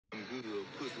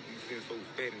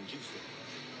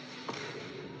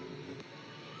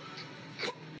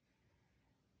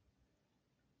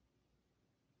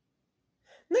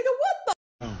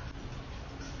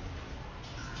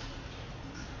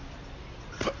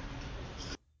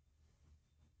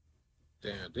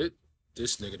Damn,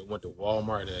 this nigga that went to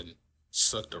Walmart and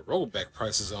sucked the rollback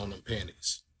prices on them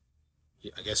panties.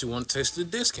 Yeah, I guess you want to taste the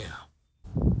discount.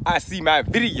 I see my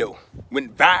video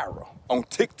went viral on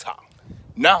TikTok.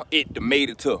 Now it done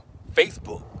made it to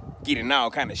Facebook, getting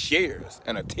all kind of shares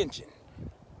and attention.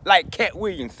 Like Cat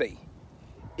Williams say,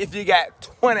 if you got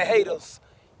 20 haters,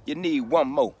 you need one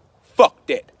more. Fuck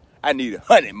that. I need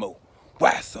 100 more.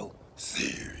 Why so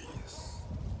serious?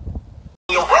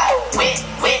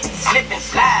 Wet, slip and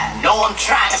slide. No, I'm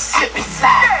trying to slip and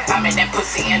slide. I'm in that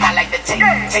pussy and I like the taste.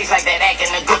 Tastes like that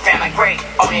acting a good family great.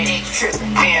 On that X trip,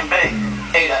 me and babe.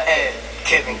 Ate her ass,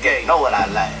 Kevin Gay. Know what I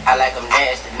like? I like them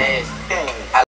nasty, nasty.